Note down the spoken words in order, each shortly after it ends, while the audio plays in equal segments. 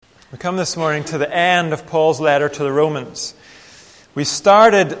We come this morning to the end of Paul's letter to the Romans. We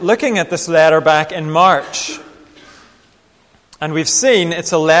started looking at this letter back in March, and we've seen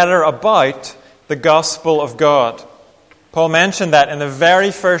it's a letter about the gospel of God. Paul mentioned that in the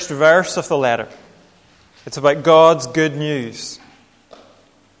very first verse of the letter. It's about God's good news.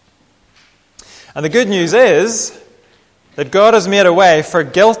 And the good news is that God has made a way for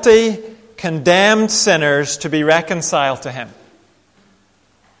guilty, condemned sinners to be reconciled to Him.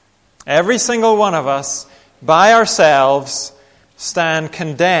 Every single one of us, by ourselves, stand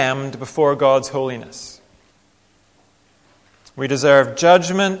condemned before God's holiness. We deserve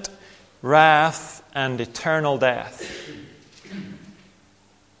judgment, wrath, and eternal death.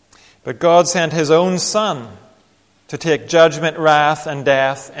 But God sent His own Son to take judgment, wrath, and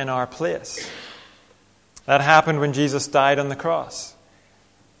death in our place. That happened when Jesus died on the cross.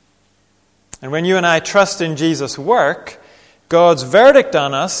 And when you and I trust in Jesus' work, God's verdict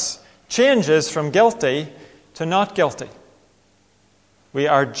on us changes from guilty to not guilty. We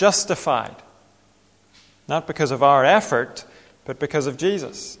are justified, not because of our effort, but because of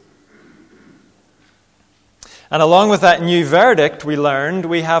Jesus. And along with that new verdict, we learned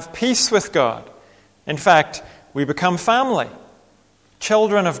we have peace with God. In fact, we become family,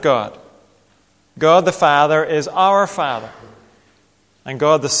 children of God. God the Father is our Father, and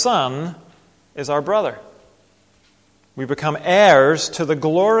God the Son is our brother. We become heirs to the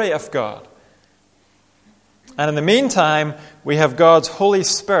glory of God. And in the meantime, we have God's Holy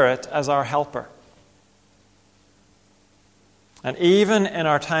Spirit as our helper. And even in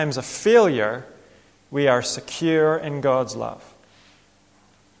our times of failure, we are secure in God's love.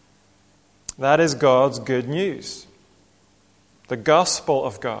 That is God's good news. The gospel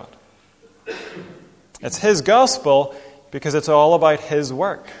of God. It's His gospel because it's all about His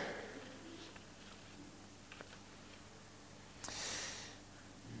work.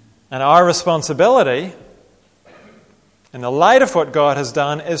 And our responsibility, in the light of what God has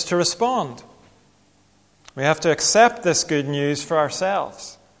done, is to respond. We have to accept this good news for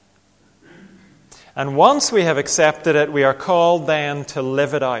ourselves. And once we have accepted it, we are called then to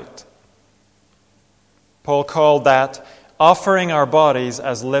live it out. Paul called that offering our bodies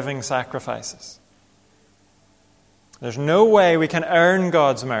as living sacrifices. There's no way we can earn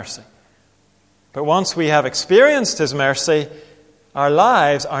God's mercy. But once we have experienced His mercy, our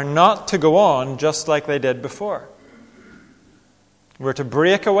lives are not to go on just like they did before. We're to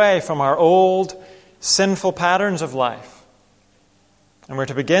break away from our old, sinful patterns of life. And we're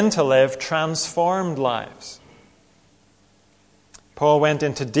to begin to live transformed lives. Paul went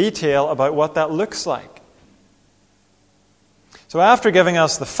into detail about what that looks like. So after giving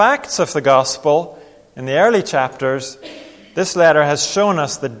us the facts of the gospel in the early chapters, this letter has shown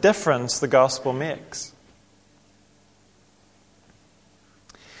us the difference the gospel makes.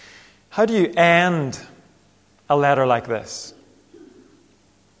 How do you end a letter like this?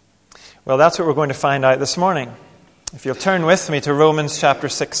 Well, that's what we're going to find out this morning. If you'll turn with me to Romans chapter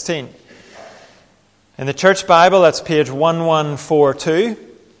 16. In the Church Bible, that's page 1142.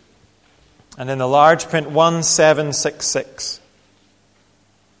 And in the large print, 1766.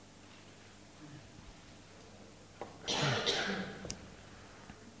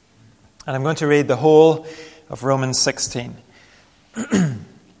 And I'm going to read the whole of Romans 16.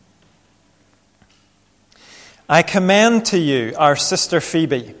 I commend to you our sister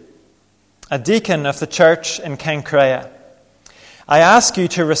Phoebe, a deacon of the church in Cenchrea. I ask you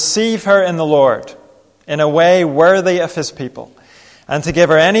to receive her in the Lord in a way worthy of His people, and to give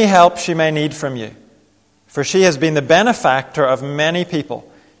her any help she may need from you, for she has been the benefactor of many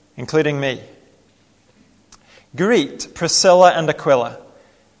people, including me. Greet Priscilla and Aquila,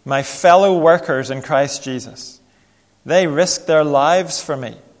 my fellow workers in Christ Jesus. They risked their lives for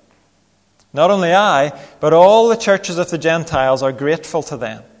me. Not only I, but all the churches of the Gentiles are grateful to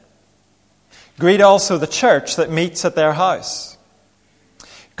them. Greet also the church that meets at their house.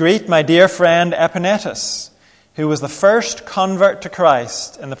 Greet my dear friend Epanetus, who was the first convert to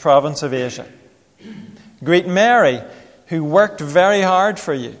Christ in the province of Asia. Greet Mary, who worked very hard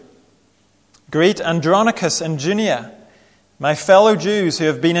for you. Greet Andronicus and Junia, my fellow Jews who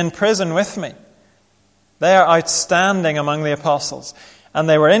have been in prison with me. They are outstanding among the apostles, and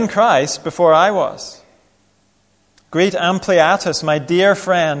they were in Christ before I was. Greet Ampliatus, my dear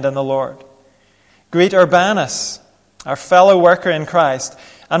friend in the Lord. Greet Urbanus, our fellow worker in Christ,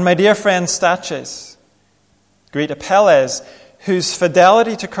 and my dear friend Stachys. Greet Apelles, whose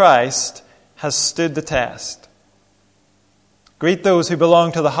fidelity to Christ has stood the test. Greet those who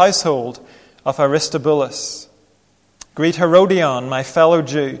belong to the household of Aristobulus. Greet Herodion, my fellow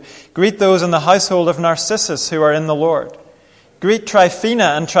Jew. Greet those in the household of Narcissus who are in the Lord. Greet Tryphena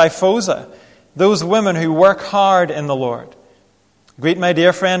and Tryphosa, those women who work hard in the Lord. Greet my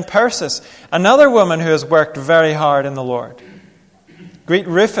dear friend Persis, another woman who has worked very hard in the Lord. Greet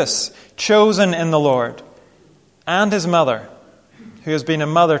Rufus, chosen in the Lord, and his mother, who has been a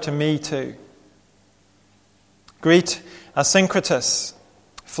mother to me too. Greet Asyncritus,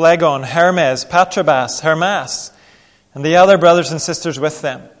 Phlegon, Hermes, Patrobas, Hermas, and the other brothers and sisters with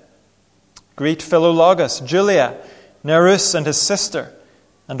them. Greet Philologus, Julia, Nereus and his sister,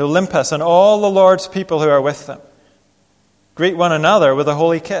 and Olympus, and all the Lord's people who are with them. Greet one another with a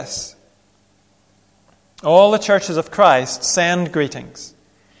holy kiss. All the churches of Christ send greetings.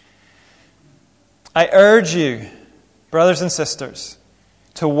 I urge you, brothers and sisters,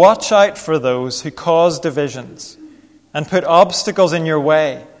 to watch out for those who cause divisions and put obstacles in your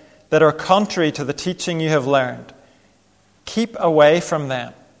way that are contrary to the teaching you have learned. Keep away from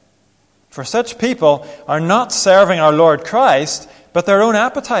them. For such people are not serving our Lord Christ, but their own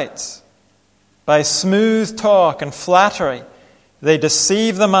appetites. By smooth talk and flattery, they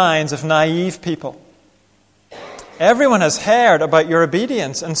deceive the minds of naive people. Everyone has heard about your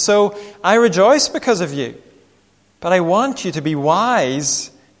obedience, and so I rejoice because of you. But I want you to be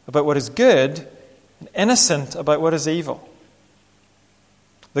wise about what is good and innocent about what is evil.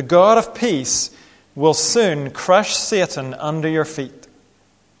 The God of peace will soon crush Satan under your feet.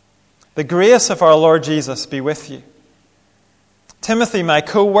 The grace of our Lord Jesus be with you. Timothy, my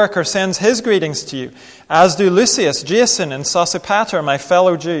co-worker, sends his greetings to you, as do Lucius, Jason, and Sosipater, my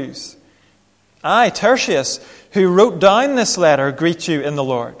fellow Jews. I, Tertius, who wrote down this letter, greet you in the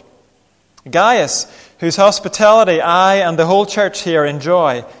Lord. Gaius, whose hospitality I and the whole church here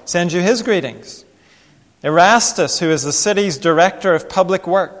enjoy, sends you his greetings. Erastus, who is the city's director of public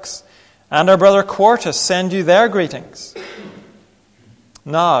works, and our brother Quartus send you their greetings.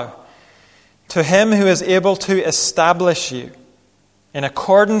 Now, to him who is able to establish you, in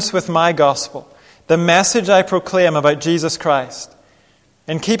accordance with my gospel, the message I proclaim about Jesus Christ,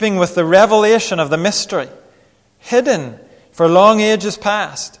 in keeping with the revelation of the mystery, hidden for long ages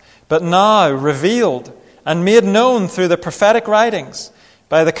past, but now revealed and made known through the prophetic writings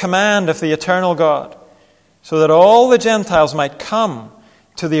by the command of the eternal God, so that all the Gentiles might come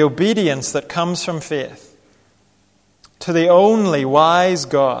to the obedience that comes from faith. To the only wise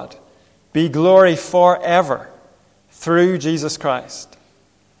God be glory forever through Jesus Christ.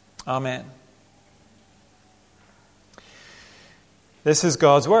 Amen. This is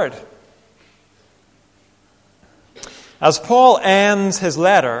God's word. As Paul ends his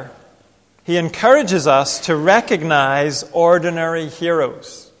letter, he encourages us to recognize ordinary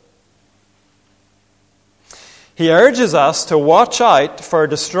heroes. He urges us to watch out for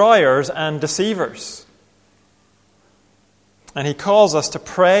destroyers and deceivers. And he calls us to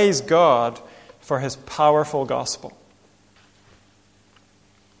praise God for his powerful gospel.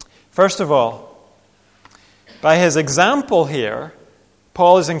 First of all, by his example here,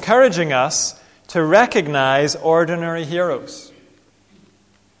 Paul is encouraging us to recognize ordinary heroes.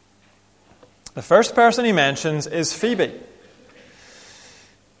 The first person he mentions is Phoebe.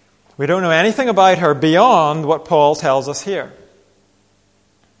 We don't know anything about her beyond what Paul tells us here.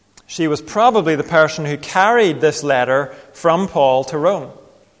 She was probably the person who carried this letter from Paul to Rome.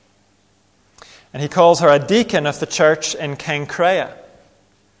 And he calls her a deacon of the church in Cenchrea.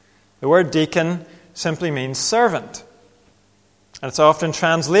 The word deacon simply means servant. And it's often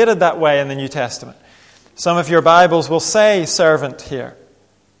translated that way in the New Testament. Some of your Bibles will say servant here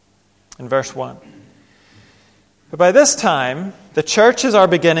in verse 1. But by this time, the churches are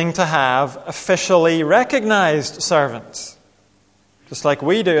beginning to have officially recognized servants, just like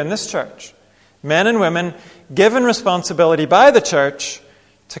we do in this church. Men and women given responsibility by the church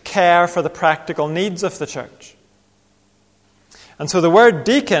to care for the practical needs of the church. And so the word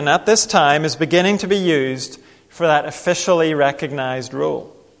deacon at this time is beginning to be used for that officially recognized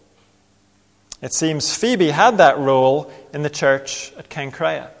role. It seems Phoebe had that role in the church at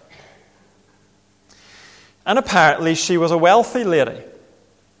Cenchrea. And apparently she was a wealthy lady.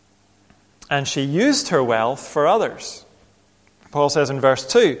 And she used her wealth for others. Paul says in verse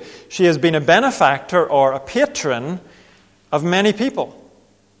 2, she has been a benefactor or a patron of many people,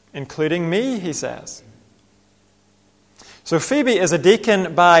 including me, he says. So Phoebe is a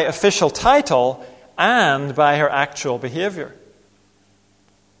deacon by official title and by her actual behavior.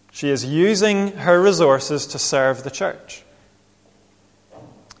 She is using her resources to serve the church.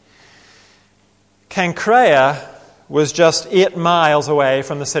 Cenchrea was just 8 miles away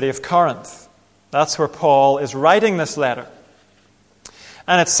from the city of Corinth. That's where Paul is writing this letter.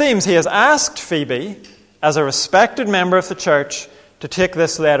 And it seems he has asked Phoebe, as a respected member of the church, to take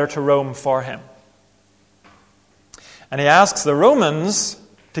this letter to Rome for him. And he asks the Romans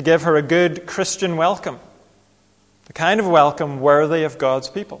to give her a good Christian welcome, the kind of welcome worthy of God's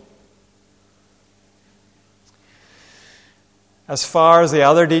people. As far as the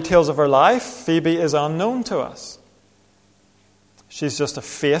other details of her life, Phoebe is unknown to us. She's just a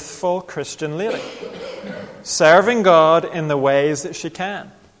faithful Christian lady, serving God in the ways that she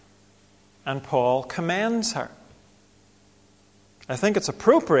can. And Paul commends her. I think it's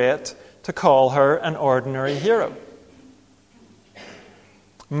appropriate to call her an ordinary hero.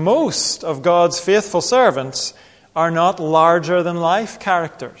 Most of God's faithful servants are not larger-than-life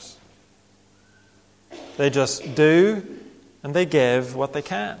characters. They just do and they give what they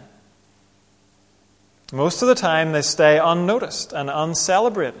can. Most of the time they stay unnoticed and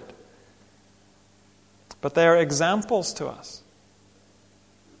uncelebrated. But they are examples to us.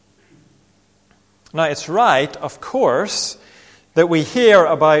 Now, it's right, of course, that we hear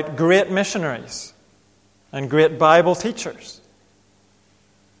about great missionaries and great Bible teachers.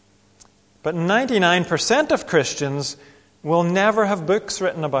 But 99% of Christians will never have books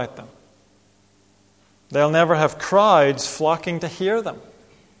written about them. They'll never have crowds flocking to hear them.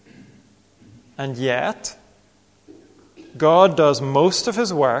 And yet, God does most of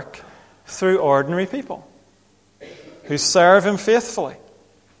his work through ordinary people who serve him faithfully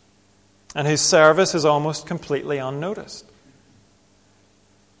and whose service is almost completely unnoticed.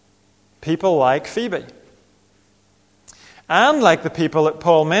 People like Phoebe. And like the people that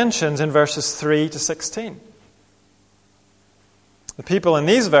Paul mentions in verses 3 to 16. The people in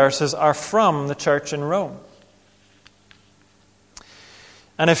these verses are from the church in Rome.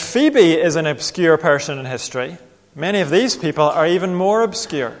 And if Phoebe is an obscure person in history, many of these people are even more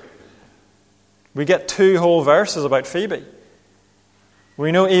obscure. We get 2 whole verses about Phoebe.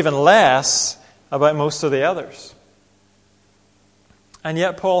 We know even less about most of the others. And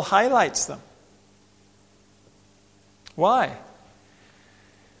yet Paul highlights them. Why?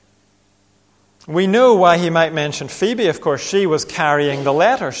 We know why he might mention Phoebe. Of course, she was carrying the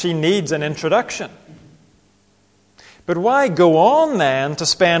letter. She needs an introduction. But why go on then to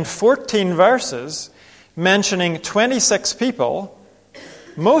spend 14 verses mentioning 26 people,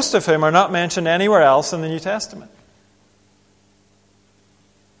 most of whom are not mentioned anywhere else in the New Testament?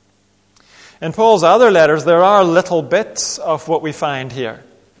 In Paul's other letters, there are little bits of what we find here,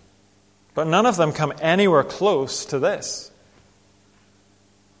 but none of them come anywhere close to this.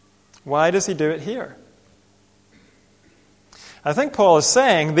 Why does he do it here? I think Paul is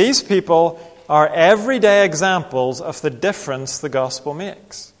saying these people are everyday examples of the difference the gospel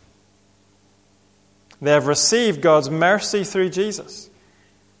makes. They have received God's mercy through Jesus,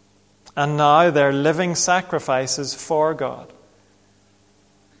 and now they're living sacrifices for God.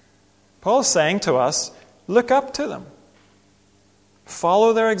 Paul's saying to us, look up to them.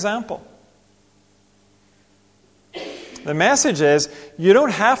 Follow their example. The message is, you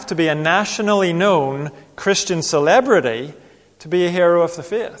don't have to be a nationally known Christian celebrity to be a hero of the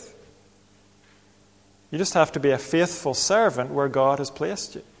faith. You just have to be a faithful servant where God has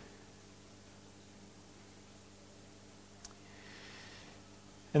placed you.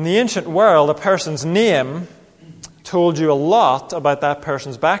 In the ancient world, a person's name told you a lot about that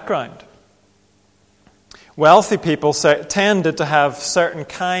person's background. Wealthy people tended to have certain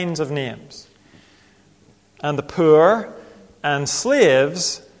kinds of names. And the poor and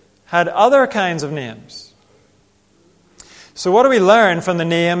slaves had other kinds of names. So what do we learn from the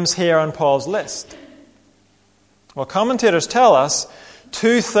names here on Paul's list? Well, commentators tell us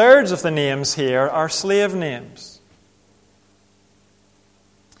 2/3 of the names here are slave names.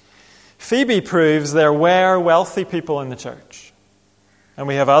 Phoebe proves there were wealthy people in the church. And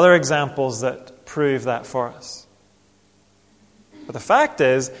we have other examples that prove that for us. But the fact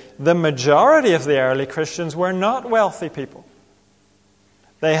is, the majority of the early Christians were not wealthy people.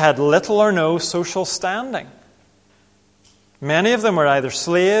 They had little or no social standing. Many of them were either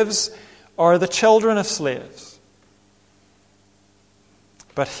slaves or the children of slaves.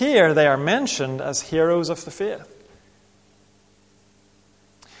 But here they are mentioned as heroes of the faith.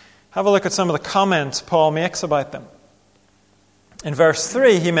 Have a look at some of the comments Paul makes about them. In verse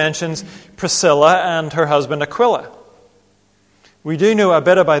 3, he mentions Priscilla and her husband Aquila. We do know a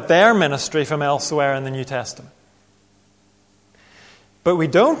bit about their ministry from elsewhere in the New Testament. But we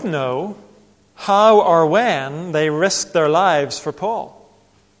don't know how or when they risked their lives for Paul.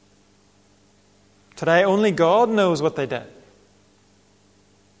 Today, only God knows what they did.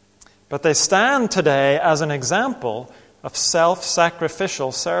 But they stand today as an example of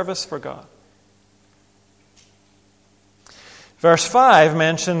self-sacrificial service for God. Verse 5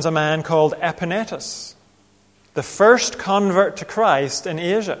 mentions a man called Epaenetus, the first convert to Christ in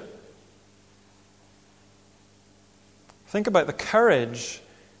Asia. Think about the courage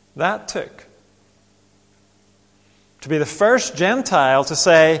that took. To be the first Gentile to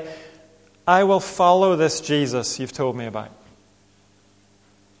say, I will follow this Jesus you've told me about.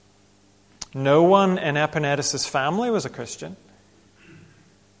 No one in Epaenetus' family was a Christian.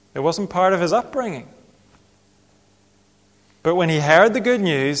 It wasn't part of his upbringing. But when he heard the good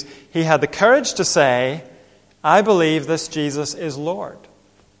news, he had the courage to say, I believe this Jesus is Lord,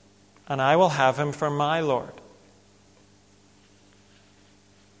 and I will have him for my Lord.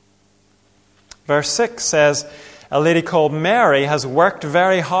 Verse 6 says, a lady called Mary has worked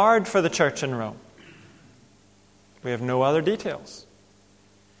very hard for the church in Rome. We have no other details.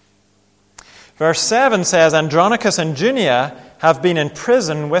 Verse 7 says, Andronicus and Junia have been in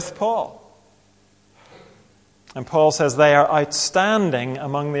prison with Paul. And Paul says they are outstanding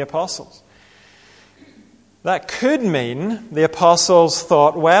among the apostles. That could mean the apostles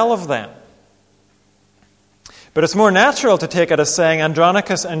thought well of them. But it's more natural to take it as saying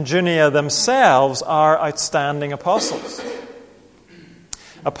Andronicus and Junia themselves are outstanding apostles.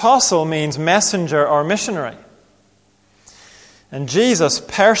 Apostle means messenger or missionary. And Jesus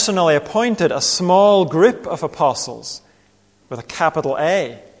personally appointed a small group of apostles with a capital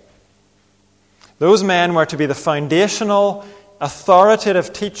A. Those men were to be the foundational,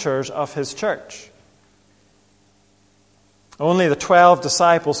 authoritative teachers of his church. Only the 12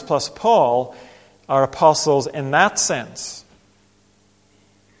 disciples plus Paul are apostles in that sense.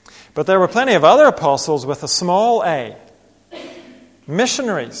 But there were plenty of other apostles with a small a.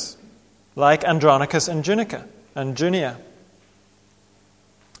 Missionaries, like Andronicus and Junia.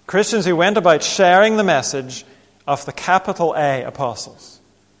 Christians who went about sharing the message of the capital A apostles.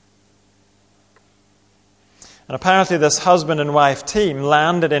 And apparently this husband and wife team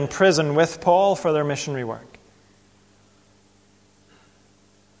landed in prison with Paul for their missionary work.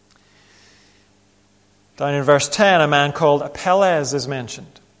 Down in verse 10, a man called Apelles is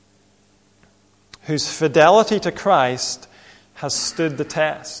mentioned, whose fidelity to Christ has stood the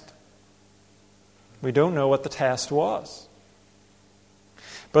test. We don't know what the test was.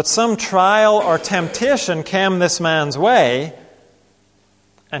 But some trial or temptation came this man's way,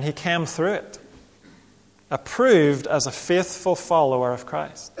 and he came through it, approved as a faithful follower of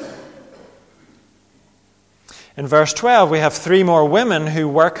Christ. In verse 12, we have 3 more women who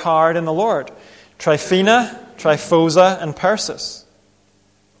work hard in the Lord: Tryphena, Tryphosa, and Persis.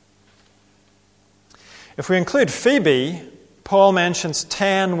 If we include Phoebe, Paul mentions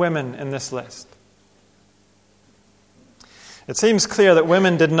 10 women in this list. It seems clear that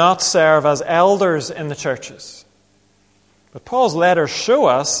women did not serve as elders in the churches. But Paul's letters show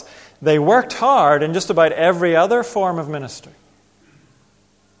us they worked hard in just about every other form of ministry.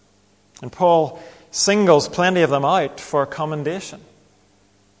 And Paul singles plenty of them out for commendation.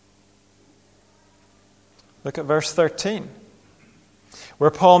 Look at verse 13, where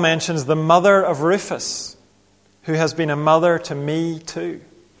Paul mentions the mother of Rufus, who has been a mother to me too.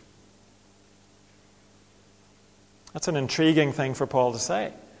 That's an intriguing thing for Paul to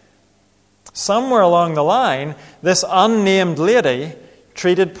say. Somewhere along the line, this unnamed lady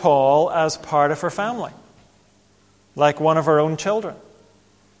treated Paul as part of her family, like one of her own children.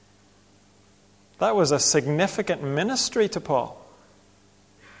 That was a significant ministry to Paul.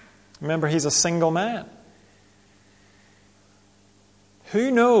 Remember, he's a single man. Who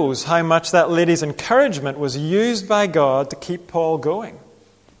knows how much that lady's encouragement was used by God to keep Paul going,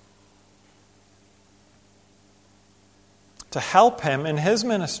 to help him in his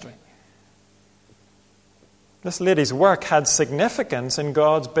ministry. This lady's work had significance in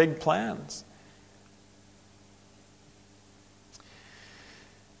God's big plans.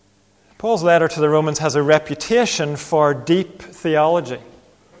 Paul's letter to the Romans has a reputation for deep theology.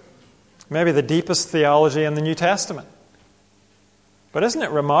 Maybe the deepest theology in the New Testament. But isn't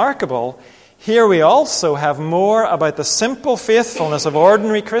it remarkable? Here we also have more about the simple faithfulness of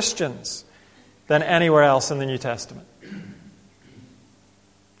ordinary Christians than anywhere else in the New Testament.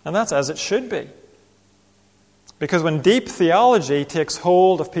 And that's as it should be. Because when deep theology takes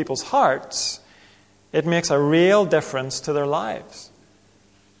hold of people's hearts, it makes a real difference to their lives.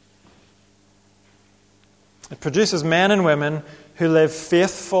 It produces men and women who live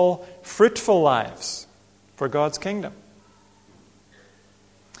faithful, fruitful lives for God's kingdom.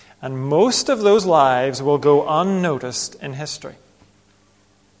 And most of those lives will go unnoticed in history.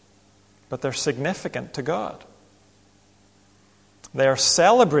 But they're significant to God. They are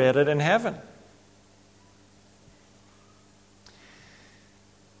celebrated in heaven.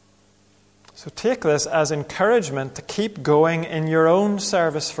 So take this as encouragement to keep going in your own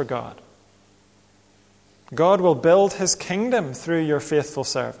service for God. God will build His kingdom through your faithful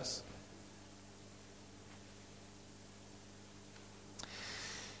service.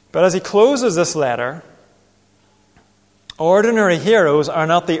 But as he closes this letter, ordinary heroes are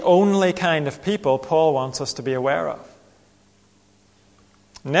not the only kind of people Paul wants us to be aware of.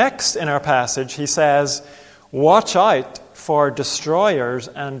 Next in our passage, he says, watch out for destroyers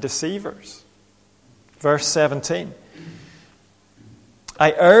and deceivers. Verse 17.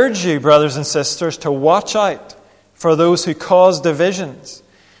 I urge you, brothers and sisters, to watch out for those who cause divisions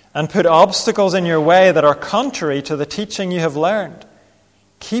and put obstacles in your way that are contrary to the teaching you have learned.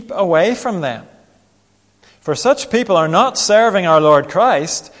 Keep away from them. For such people are not serving our Lord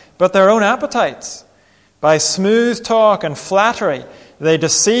Christ, but their own appetites. By smooth talk and flattery, they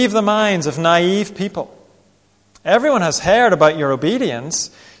deceive the minds of naive people. Everyone has heard about your obedience,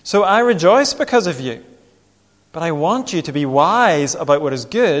 so I rejoice because of you. But I want you to be wise about what is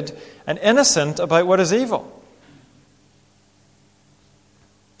good and innocent about what is evil.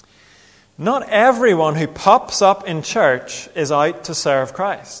 Not everyone who pops up in church is out to serve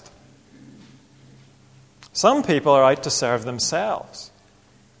Christ. Some people are out to serve themselves.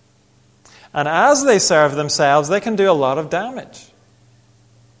 And as they serve themselves, they can do a lot of damage.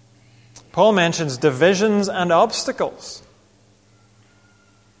 Paul mentions divisions and obstacles.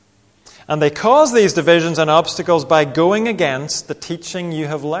 And they cause these divisions and obstacles by going against the teaching you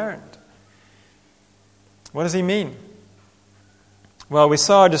have learned. What does he mean? Well, we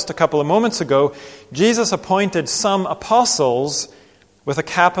saw just a couple of moments ago, Jesus appointed some apostles with a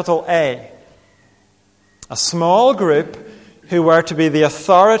capital A. A small group who were to be the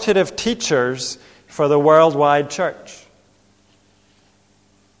authoritative teachers for the worldwide church.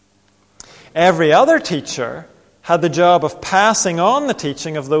 Every other teacher had the job of passing on the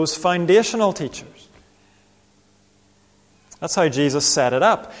teaching of those foundational teachers. That's how Jesus set it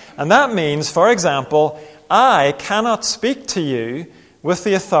up. And that means, for example, I cannot speak to you with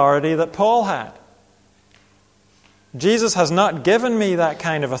the authority that Paul had. Jesus has not given me that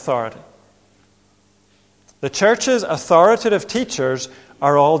kind of authority. The church's authoritative teachers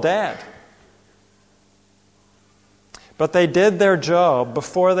are all dead. But they did their job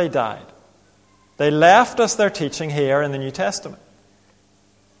before they died. They left us their teaching here in the New Testament.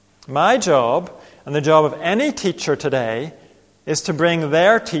 My job, and the job of any teacher today, is to bring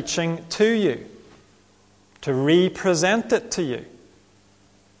their teaching to you, to represent it to you.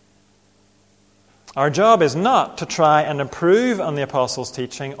 Our job is not to try and improve on the apostles'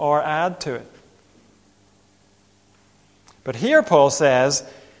 teaching or add to it. But here Paul says,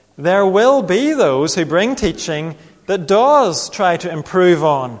 there will be those who bring teaching that does try to improve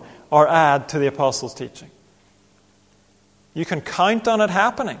on or add to the apostles' teaching. You can count on it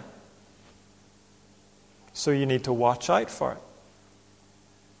happening. So you need to watch out for it.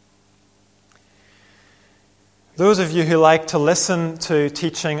 Those of you who like to listen to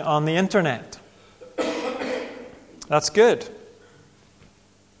teaching on the internet, that's good.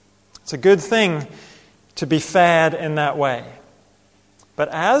 It's a good thing to be fed in that way. But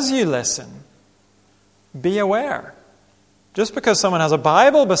as you listen, be aware. Just because someone has a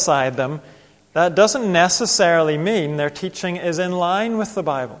Bible beside them, that doesn't necessarily mean their teaching is in line with the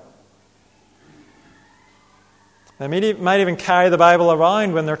Bible. They might even carry the Bible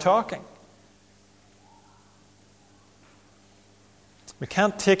around when they're talking. We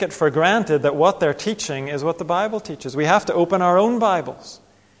can't take it for granted that what they're teaching is what the Bible teaches. We have to open our own Bibles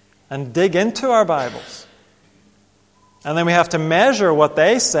and dig into our Bibles. And then we have to measure what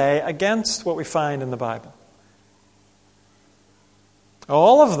they say against what we find in the Bible.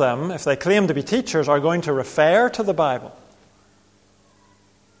 All of them, if they claim to be teachers, are going to refer to the Bible.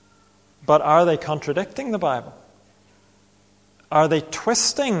 But are they contradicting the Bible? Are they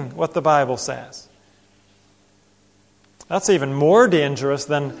twisting what the Bible says? That's even more dangerous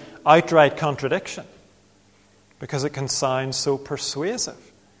than outright contradiction, because it can sound so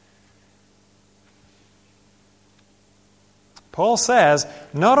persuasive. Paul says,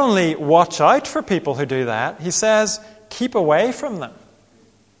 not only watch out for people who do that, he says, keep away from them.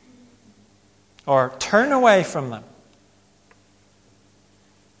 Or turn away from them.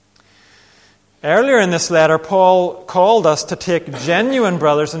 Earlier in this letter, Paul called us to take genuine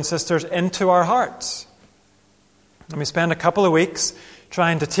brothers and sisters into our hearts. And we spent a couple of weeks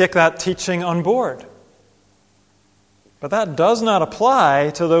trying to take that teaching on board. But that does not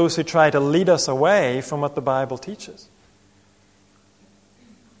apply to those who try to lead us away from what the Bible teaches.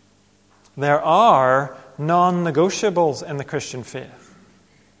 There are non-negotiables in the Christian faith.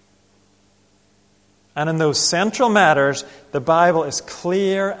 And in those central matters, the Bible is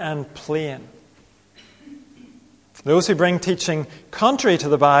clear and plain. Those who bring teaching contrary to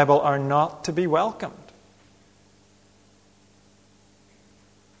the Bible are not to be welcomed.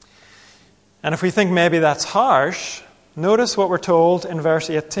 And if we think maybe that's harsh, Notice what we're told in verse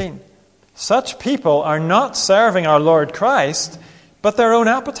 18. Such people are not serving our Lord Christ, but their own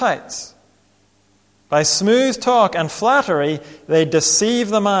appetites. By smooth talk and flattery, they deceive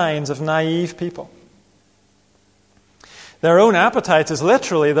the minds of naive people. Their own appetites is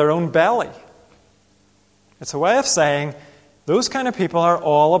literally their own belly. It's a way of saying those kind of people are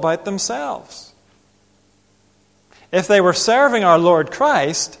all about themselves. If they were serving our Lord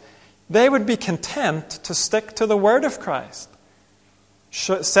Christ, they would be content to stick to the word of Christ,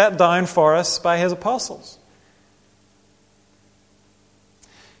 set down for us by his apostles.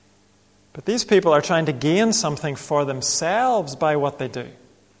 But these people are trying to gain something for themselves by what they do.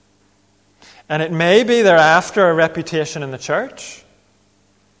 And it may be they're after a reputation in the church,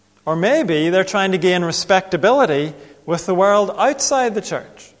 or maybe they're trying to gain respectability with the world outside the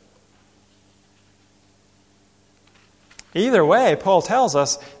church. Either way, Paul tells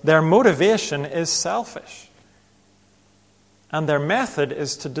us their motivation is selfish. And their method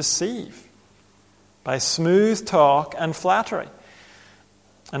is to deceive by smooth talk and flattery.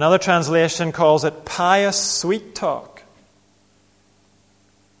 Another translation calls it pious sweet talk.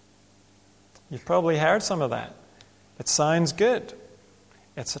 You've probably heard some of that. It sounds good.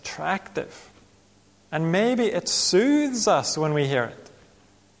 It's attractive. And maybe it soothes us when we hear it.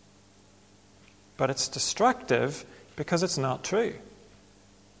 But it's destructive because it's not true.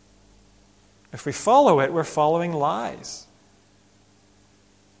 If we follow it, we're following lies.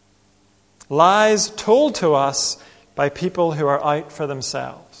 Lies told to us by people who are out for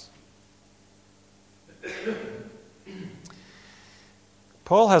themselves.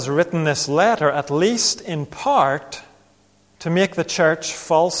 Paul has written this letter, at least in part, to make the church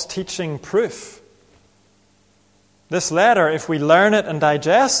false teaching proof. This letter, if we learn it and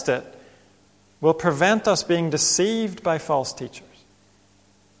digest it, will prevent us being deceived by false teachers.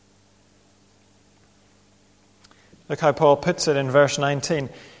 Look how Paul puts it in verse 19.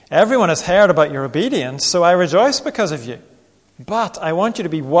 Everyone has heard about your obedience, so I rejoice because of you. But I want you to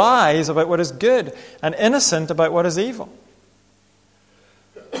be wise about what is good and innocent about what is evil.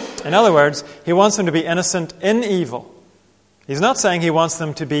 In other words, he wants them to be innocent in evil. He's not saying he wants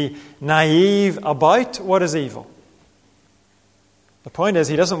them to be naive about what is evil. The point is,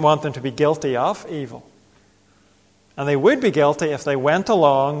 he doesn't want them to be guilty of evil. And they would be guilty if they went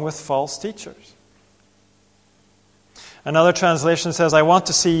along with false teachers. Another translation says, I want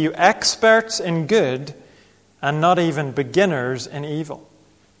to see you experts in good and not even beginners in evil.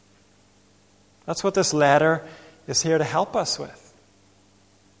 That's what this letter is here to help us with.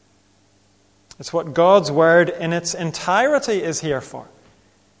 It's what God's word in its entirety is here for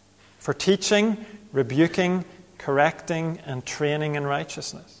teaching, rebuking, correcting, and training in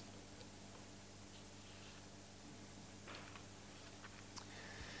righteousness.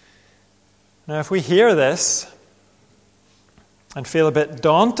 Now, if we hear this and feel a bit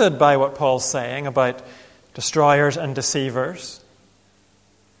daunted by what Paul's saying about destroyers and deceivers,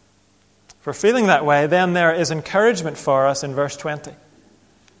 if we're feeling that way, then there is encouragement for us in verse 20.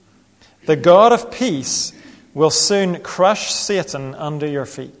 The God of peace will soon crush Satan under your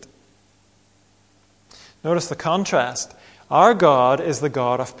feet. Notice the contrast. Our God is the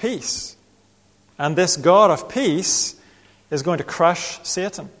God of peace. And this God of peace is going to crush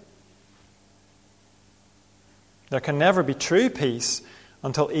Satan. There can never be true peace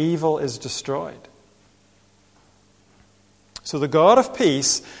until evil is destroyed. So the God of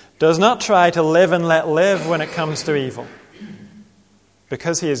peace does not try to live and let live when it comes to evil.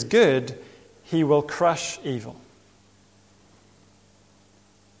 Because he is good, he will crush evil.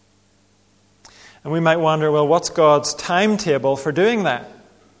 And we might wonder, well, what's God's timetable for doing that?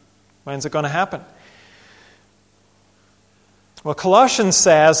 When's it going to happen? Well, Colossians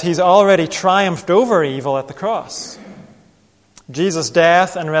says he's already triumphed over evil at the cross. Jesus'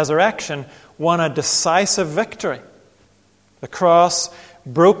 death and resurrection won a decisive victory. The cross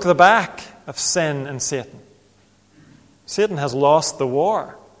broke the back of sin and Satan. Satan has lost the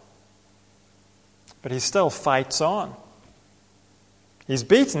war, but he still fights on. He's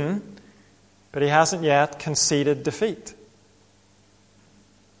beaten, but he hasn't yet conceded defeat.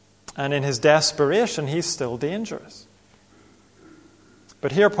 And in his desperation, he's still dangerous.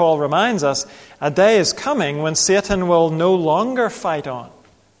 But here Paul reminds us, a day is coming when Satan will no longer fight on.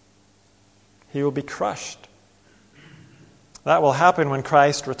 He will be crushed. That will happen when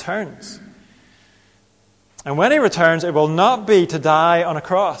Christ returns. And when he returns, it will not be to die on a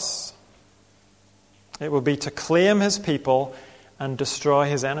cross. It will be to claim his people and destroy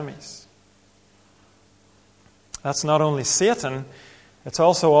his enemies. That's not only Satan, it's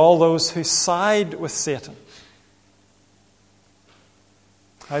also all those who side with Satan.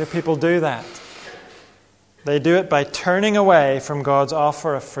 How do people do that? They do it by turning away from God's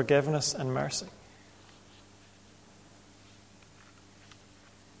offer of forgiveness and mercy.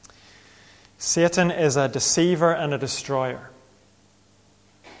 Satan is a deceiver and a destroyer.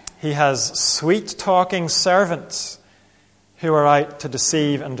 He has sweet-talking servants who are out to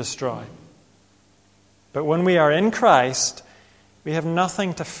deceive and destroy. But when we are in Christ, we have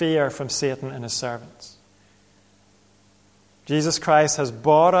nothing to fear from Satan and his servants. Jesus Christ has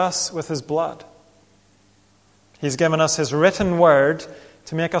bought us with his blood. He's given us his written word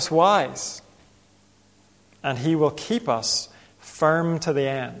to make us wise. And he will keep us firm to the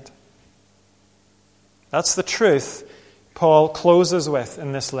end. That's the truth Paul closes with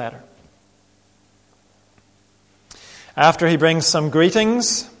in this letter. After he brings some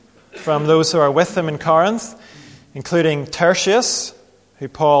greetings from those who are with him in Corinth, including Tertius, who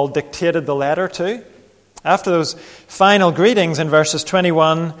Paul dictated the letter to, after those final greetings in verses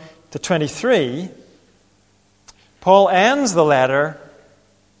 21 to 23, Paul ends the letter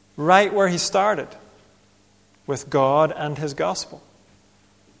right where he started, with God and his gospel.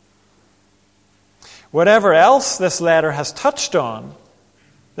 Whatever else this letter has touched on,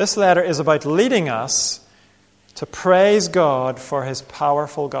 this letter is about leading us to praise God for his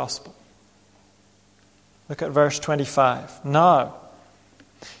powerful gospel. Look at verse 25. Now,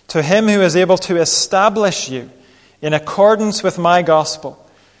 to him who is able to establish you in accordance with my gospel,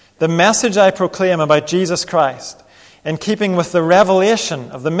 the message I proclaim about Jesus Christ, in keeping with the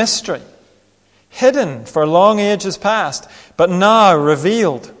revelation of the mystery, hidden for long ages past, but now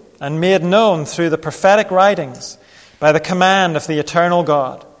revealed and made known through the prophetic writings by the command of the eternal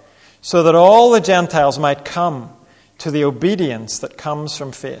God, so that all the Gentiles might come to the obedience that comes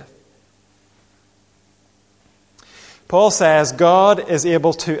from faith. Paul says God is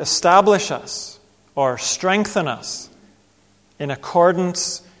able to establish us or strengthen us in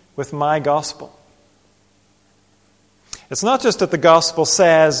accordance with my gospel. It's not just that the gospel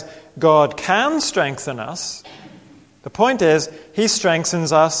says God can strengthen us. The point is, he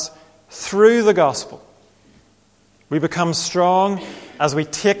strengthens us through the gospel. We become strong as we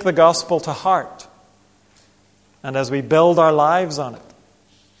take the gospel to heart and as we build our lives on it.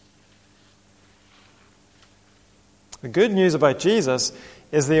 The good news about Jesus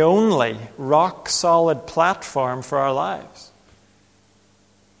is the only rock-solid platform for our lives.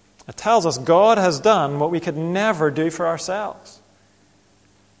 It tells us God has done what we could never do for ourselves.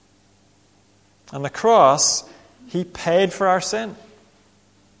 On the cross, he paid for our sin.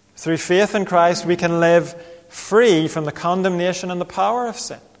 Through faith in Christ, we can live free from the condemnation and the power of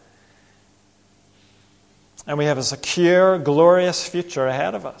sin. And we have a secure, glorious future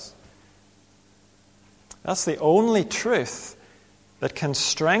ahead of us. That's the only truth that can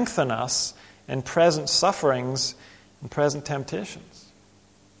strengthen us in present sufferings and present temptations.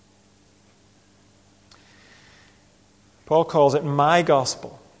 Paul calls it my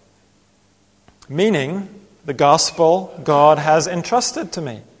gospel, meaning the gospel God has entrusted to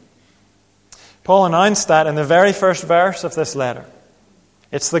me. Paul announced that in the very first verse of this letter.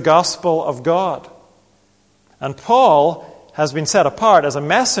 It's the gospel of God. And Paul has been set apart as a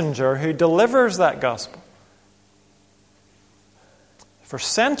messenger who delivers that gospel. For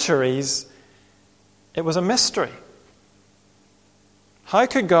centuries, it was a mystery. How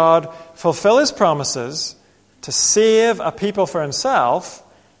could God fulfill his promises to save a people for himself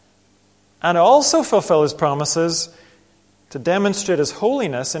and also fulfill his promises to demonstrate his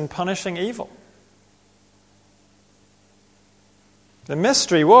holiness in punishing evil? The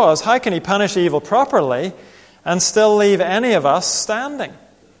mystery was, how can he punish evil properly and still leave any of us standing?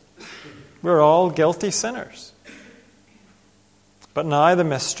 We're all guilty sinners. But now the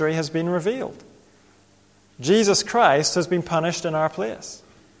mystery has been revealed. Jesus Christ has been punished in our place.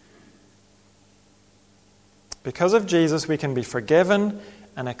 Because of Jesus, we can be forgiven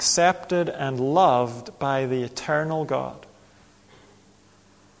and accepted and loved by the eternal God.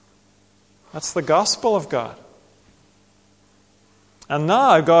 That's the gospel of God. And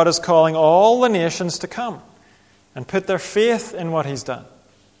now God is calling all the nations to come and put their faith in what he's done.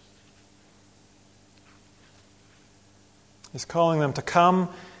 He's calling them to come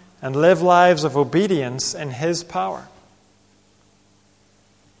and live lives of obedience in his power.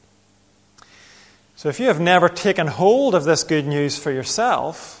 So if you have never taken hold of this good news for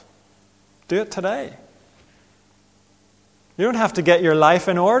yourself, do it today. You don't have to get your life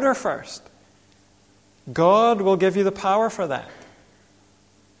in order first. God will give you the power for that.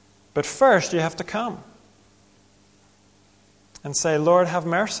 But first you have to come and say, Lord, have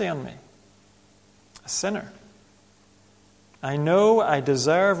mercy on me, a sinner. I know I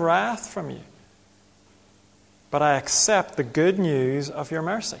deserve wrath from you, but I accept the good news of your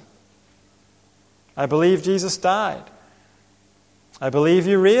mercy. I believe Jesus died. I believe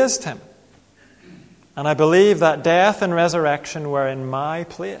you raised him. And I believe that death and resurrection were in my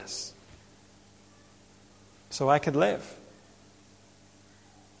place, so I could live.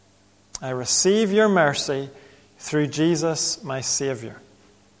 I receive your mercy through Jesus, my Savior.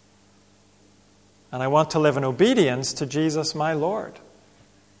 And I want to live in obedience to Jesus, my Lord.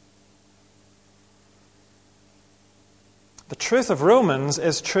 The truth of Romans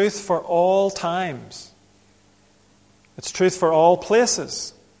is truth for all times. It's truth for all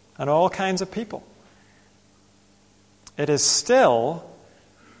places and all kinds of people. It is still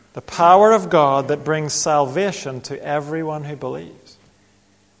the power of God that brings salvation to everyone who believes.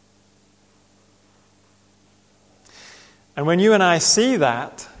 And when you and I see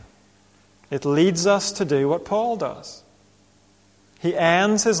that, it leads us to do what Paul does. He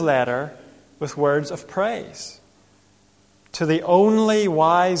ends his letter with words of praise. To the only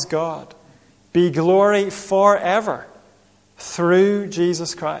wise God be glory forever through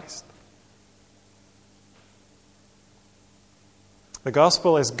Jesus Christ. The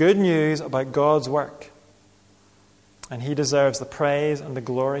gospel is good news about God's work, and he deserves the praise and the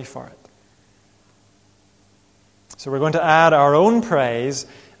glory for it. So we're going to add our own praise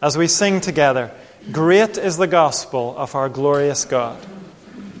as we sing together, "Great is the gospel of our glorious God."